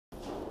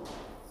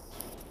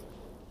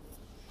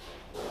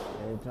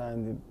They're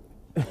trying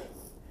to.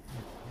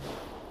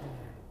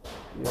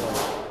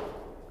 Yeah.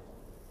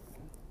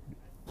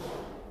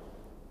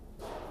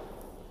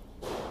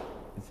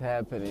 It's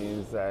happening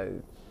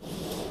inside.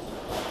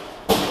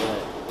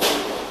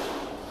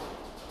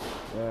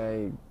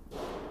 Like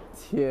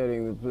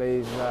tearing the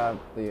place up.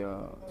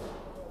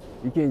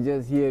 You can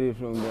just hear it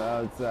from the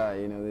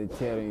outside. They're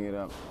tearing it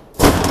up.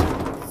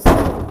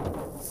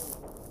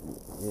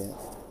 Yeah.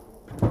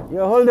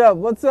 Yo, hold up.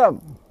 What's up?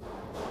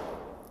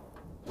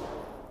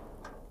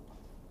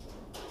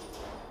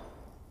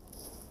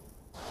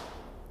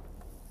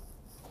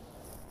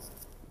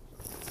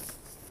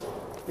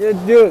 Yeah,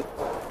 dude.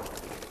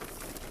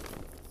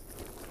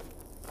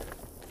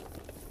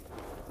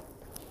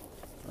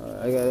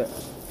 I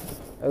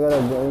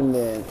gotta go in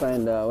there and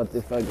find out what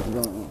the fuck is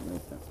going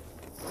on.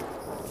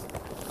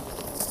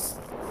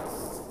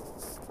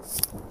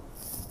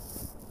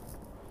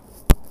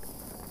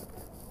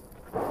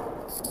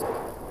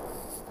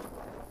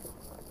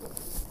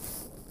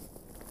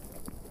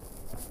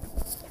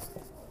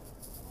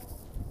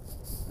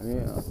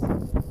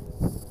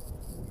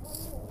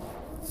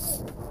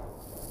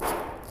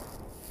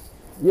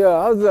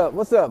 Yeah, how's up?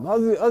 What's up?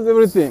 How's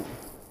everything?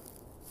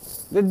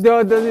 The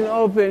door doesn't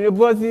open. Your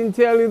boss didn't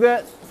tell you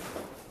that?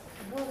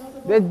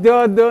 The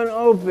door don't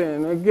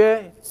open,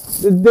 okay?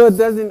 The door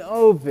doesn't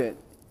open,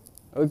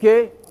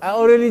 okay? I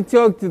already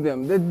talked to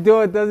them. The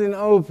door doesn't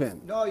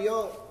open. No,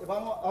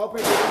 vamos a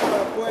open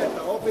la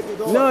puerta. Open the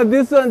door. No,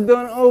 this one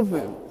don't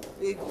open.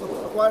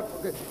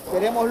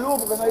 Queremos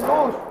luz porque no hay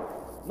luz.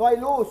 No hay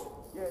luz.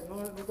 Yeah,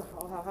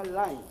 no have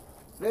light.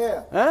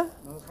 There. Huh?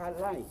 No have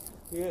light.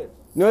 Here.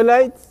 No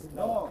lights?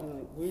 No.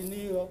 We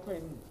need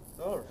open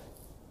doors.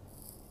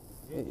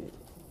 Yeah.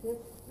 No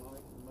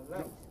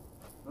light.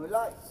 No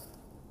light.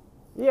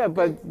 Yeah,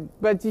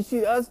 but you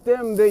should ask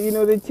them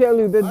that they tell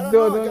you that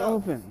door don't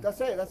open.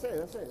 That's it.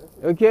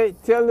 Okay,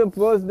 tell the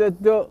boss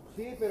that door.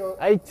 Sí, pero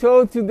I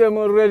told to them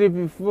already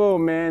before,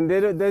 man.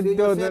 That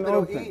door don't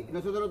open.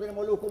 Nosotros no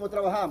tenemos luz. ¿Cómo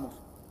trabajamos?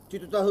 Si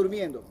tú estás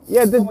durmiendo.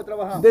 Yeah, ¿Cómo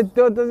trabajamos? that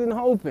door doesn't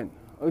open.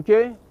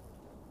 Okay,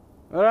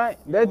 all right.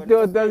 That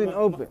door doesn't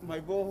open. My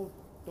boss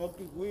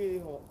talking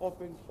with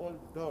open all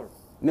doors.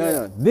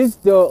 No, this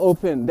door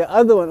open, the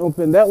other one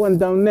open, that one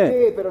down there.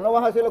 Sí, pero no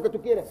vas a hacer lo que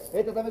tú quieres.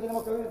 Esta también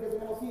tenemos que ver que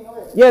tenemos aquí, ¿no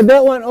ves? Yeah,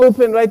 that one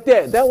open right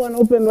there. That one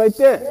open right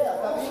there.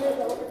 Yeah, también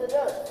esta lo que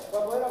tener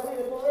para poder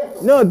abrir todo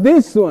esto. No,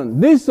 this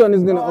one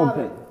is gonna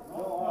open.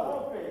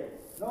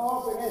 No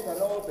open esta,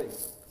 no open.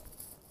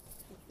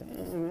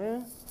 Damn,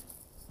 man.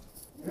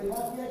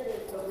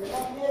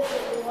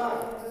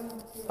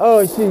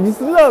 Oh shit,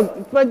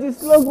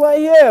 just look right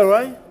here,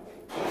 right?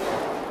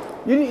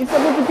 You're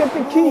supposed to get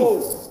the key.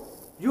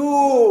 You.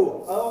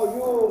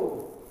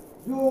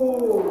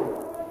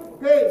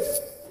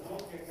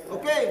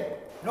 Okay.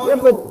 No, yeah,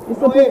 you. but it's No,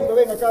 supposed... esto,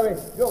 ven acá, ven.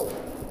 Yo.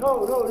 No.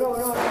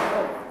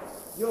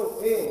 Yo,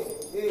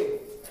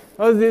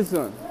 How's this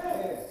one?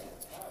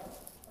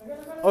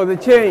 Oh, the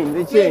chain.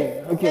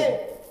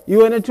 Okay. You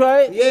wanna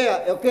try it?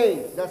 Yeah,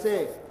 okay, that's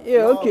it.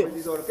 Yeah, okay.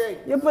 Okay.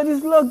 Yeah, but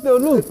it's locked though,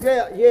 look.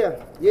 Yeah.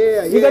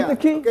 You got the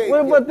key? Okay,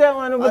 What about that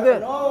one over there?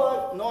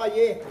 No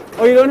hay.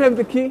 Oh, you don't have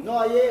the key? No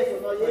hay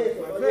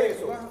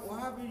eso. What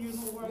happened, you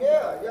know what?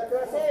 Yeah,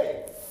 that's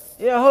it.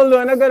 Yeah, hold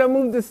on. I gotta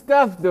move the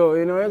stuff though,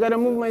 I gotta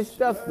move my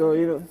stuff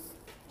though,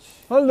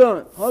 Hold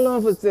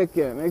on for a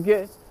second,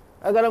 okay?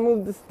 I gotta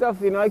move the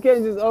stuff, I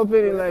can't just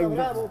open it like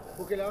that.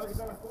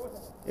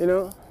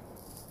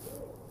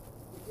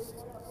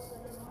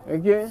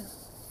 Okay?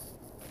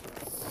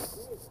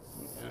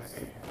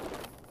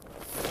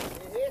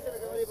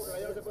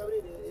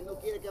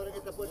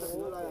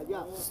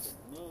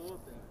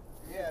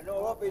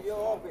 No open, you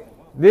open.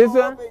 This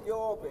one? Open, you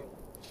open.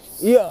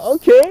 Yeah,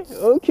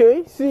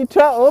 okay. See,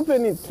 try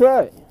open it,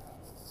 try.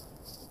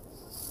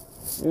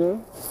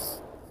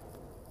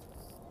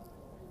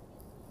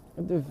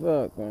 What the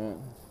fuck,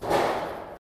 man?